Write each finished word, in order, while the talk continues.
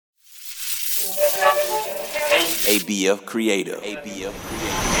ABF Creative.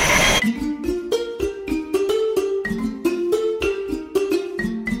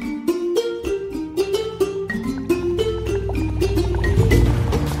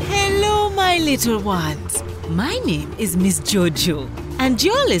 Hello, my little ones. My name is Miss Jojo, and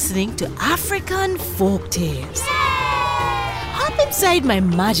you're listening to African Folk Tales. Hop inside my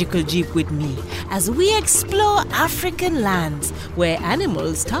magical jeep with me as we explore African lands where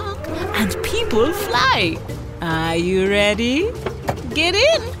animals talk and people fly. Are you ready? Get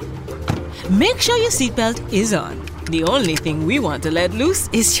in! Make sure your seatbelt is on. The only thing we want to let loose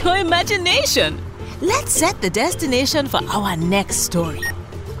is your imagination. Let's set the destination for our next story.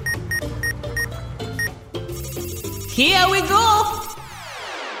 Here we go!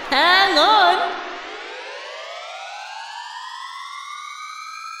 Hang on!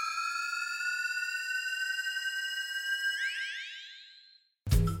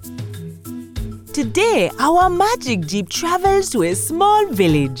 Today, our magic jeep travels to a small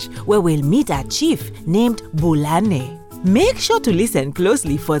village where we'll meet a chief named Bulane. Make sure to listen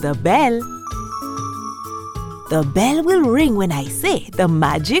closely for the bell. The bell will ring when I say the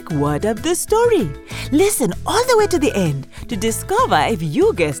magic word of the story. Listen all the way to the end to discover if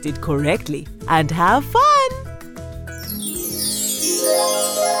you guessed it correctly and have fun.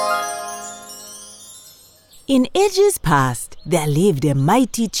 In ages past, there lived a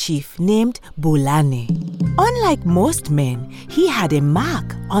mighty chief named Bulane. Unlike most men, he had a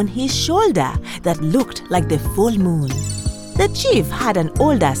mark on his shoulder that looked like the full moon. The chief had an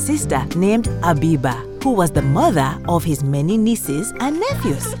older sister named Abiba, who was the mother of his many nieces and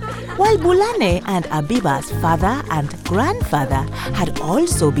nephews. While Bulane and Abiba's father and grandfather had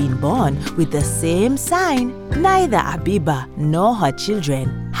also been born with the same sign, neither Abiba nor her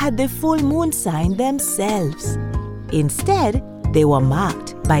children had the full moon sign themselves. Instead, they were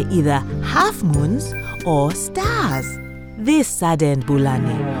marked by either half moons or stars. This saddened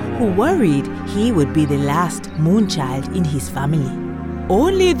Bulane, who worried he would be the last moonchild in his family.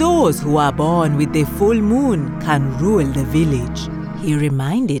 Only those who are born with the full moon can rule the village, he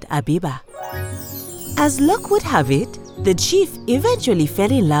reminded Abiba. As luck would have it, the chief eventually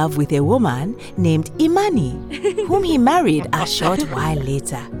fell in love with a woman named Imani, whom he married a short while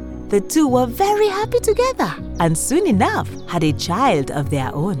later. The two were very happy together and soon enough had a child of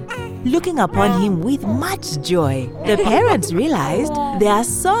their own. Looking upon him with much joy, the parents realized their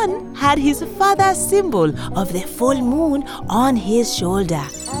son had his father's symbol of the full moon on his shoulder,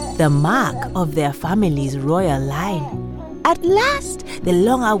 the mark of their family's royal line. At last, the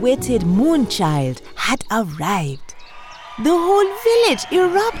long-awaited moon child had arrived. The whole village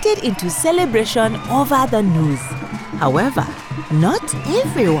erupted into celebration over the news. However, not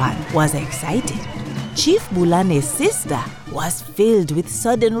everyone was excited. Chief Bulane's sister was filled with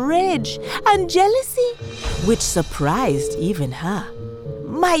sudden rage and jealousy, which surprised even her.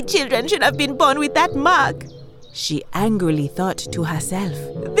 My children should have been born with that mark, she angrily thought to herself.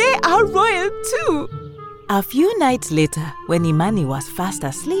 They are royal too. A few nights later, when Imani was fast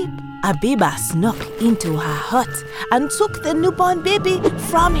asleep, Abiba snuck into her hut and took the newborn baby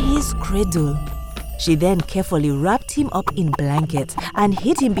from his cradle. She then carefully wrapped him up in blankets and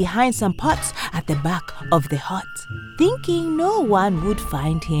hid him behind some pots at the back of the hut, thinking no one would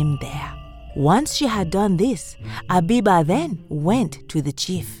find him there. Once she had done this, Abiba then went to the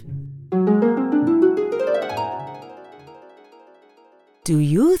chief. Do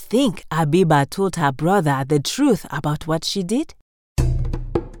you think Abiba told her brother the truth about what she did?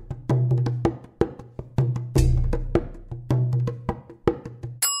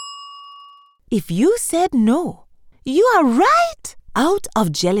 If you said no, you are right. Out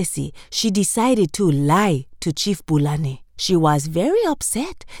of jealousy, she decided to lie to Chief Bulane. She was very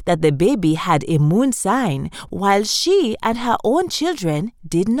upset that the baby had a moon sign while she and her own children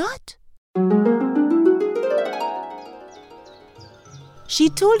did not. She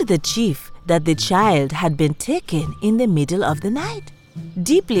told the chief that the child had been taken in the middle of the night.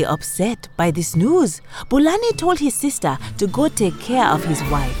 Deeply upset by this news, Bulane told his sister to go take care of his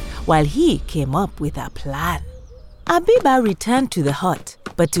wife while he came up with a plan. Abiba returned to the hut,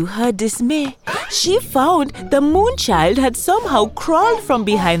 but to her dismay, she found the moonchild had somehow crawled from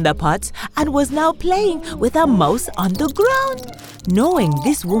behind the pots and was now playing with a mouse on the ground. Knowing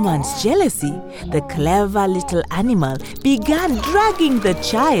this woman's jealousy, the clever little animal began dragging the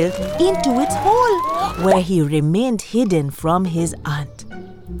child into its hole, where he remained hidden from his aunt.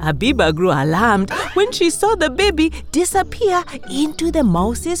 Abiba grew alarmed when she saw the baby disappear into the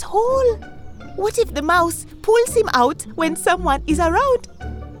mouse's hole. What if the mouse pulls him out when someone is around?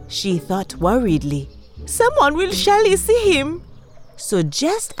 She thought worriedly. Someone will surely see him. So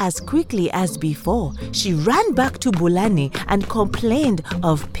just as quickly as before, she ran back to Bulani and complained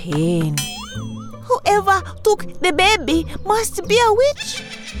of pain. Whoever took the baby must be a witch,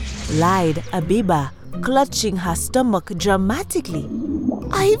 lied Abiba, clutching her stomach dramatically.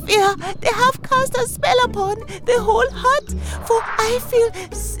 I fear they have cast a spell upon the whole hut, for I feel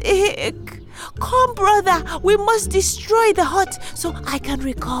sick. Come, brother, we must destroy the hut so I can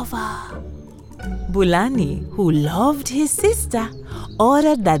recover. Bulani, who loved his sister,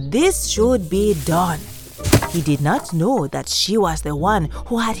 ordered that this should be done. He did not know that she was the one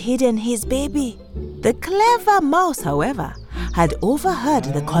who had hidden his baby. The clever mouse, however, had overheard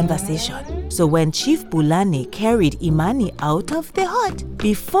the conversation. So when Chief Bulani carried Imani out of the hut,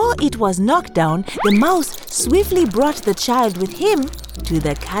 before it was knocked down, the mouse swiftly brought the child with him to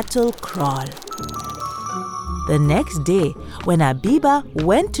the cattle kraal. The next day, when Abiba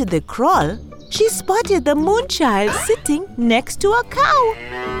went to the kraal, she spotted the moon child sitting next to a cow.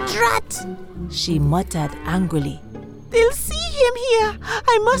 Drat! She muttered angrily. They'll see him here.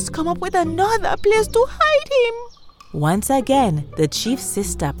 I must come up with another place to hide him. Once again, the chief's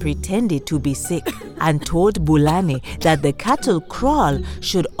sister pretended to be sick and told Bulani that the cattle kraal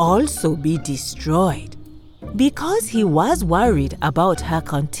should also be destroyed. Because he was worried about her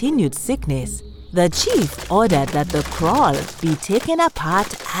continued sickness, the chief ordered that the kraal be taken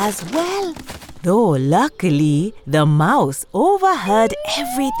apart as well. Though luckily, the mouse overheard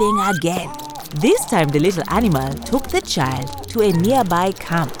everything again. This time the little animal took the child to a nearby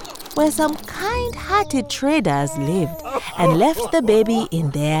camp where some kind-hearted traders lived and left the baby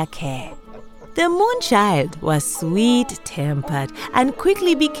in their care. The moon child was sweet-tempered and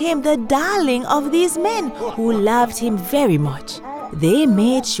quickly became the darling of these men who loved him very much. They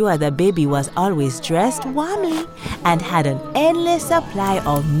made sure the baby was always dressed warmly and had an endless supply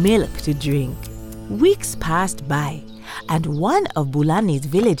of milk to drink. Weeks passed by, and one of Bulani's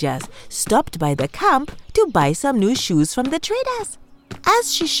villagers stopped by the camp to buy some new shoes from the traders.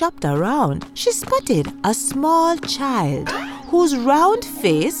 As she shopped around, she spotted a small child whose round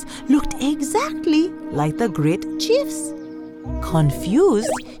face looked exactly like the great chief's. Confused,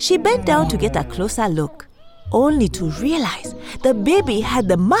 she bent down to get a closer look, only to realize the baby had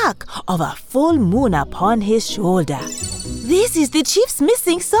the mark of a full moon upon his shoulder. This is the chief's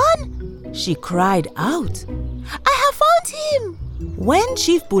missing son, she cried out. I have found him. When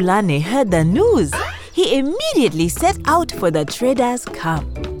Chief Bulani heard the news, he immediately set out for the traders' camp.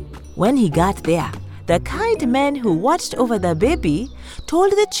 When he got there, the kind men who watched over the baby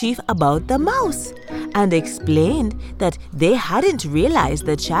told the chief about the mouse and explained that they hadn't realized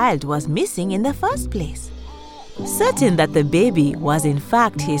the child was missing in the first place. Certain that the baby was in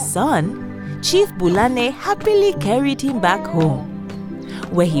fact his son, Chief Bulani happily carried him back home,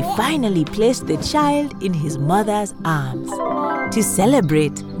 where he finally placed the child in his mother's arms. To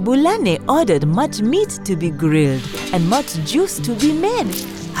celebrate, Bulani ordered much meat to be grilled and much juice to be made.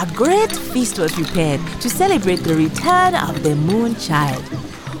 A great feast was prepared to celebrate the return of the moon child,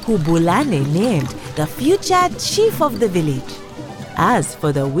 who Bulani named the future chief of the village. As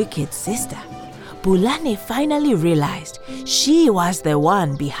for the wicked sister, Bulani finally realized she was the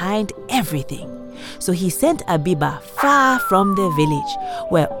one behind everything. So he sent Abiba far from the village,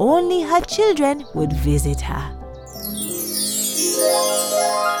 where only her children would visit her.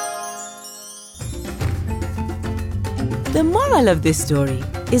 The moral of this story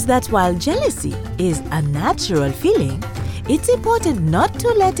is that while jealousy is a natural feeling, it's important not to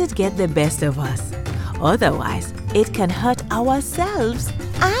let it get the best of us. Otherwise, it can hurt ourselves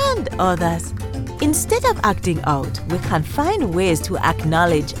and others. Instead of acting out, we can find ways to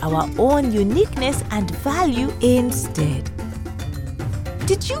acknowledge our own uniqueness and value instead.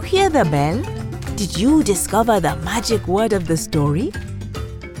 Did you hear the bell? Did you discover the magic word of the story?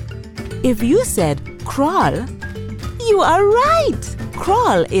 If you said kraal, you are right!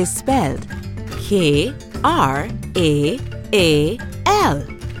 Kraal is spelled K-R-A-A-L.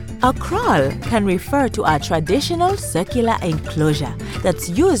 A kraal can refer to a traditional circular enclosure that's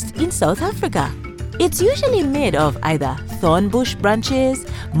used in South Africa. It's usually made of either thornbush branches,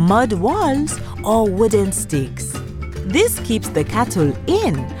 mud walls, or wooden sticks. This keeps the cattle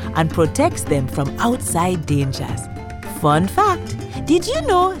in and protects them from outside dangers. Fun fact, did you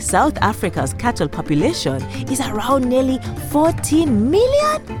know South Africa's cattle population is around nearly 14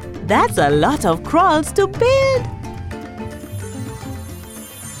 million? That's a lot of kraals to build.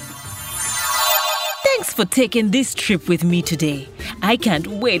 Thanks for taking this trip with me today. I can't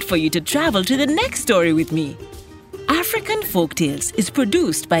wait for you to travel to the next story with me. African Folktales is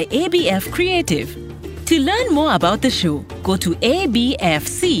produced by ABF Creative. To learn more about the show, go to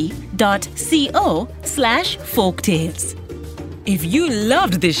abfc.co/folktales. If you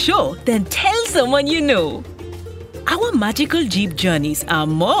loved this show, then tell someone you know. Our magical Jeep journeys are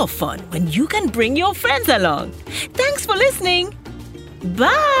more fun when you can bring your friends along. Thanks for listening.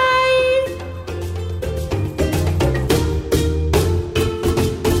 Bye.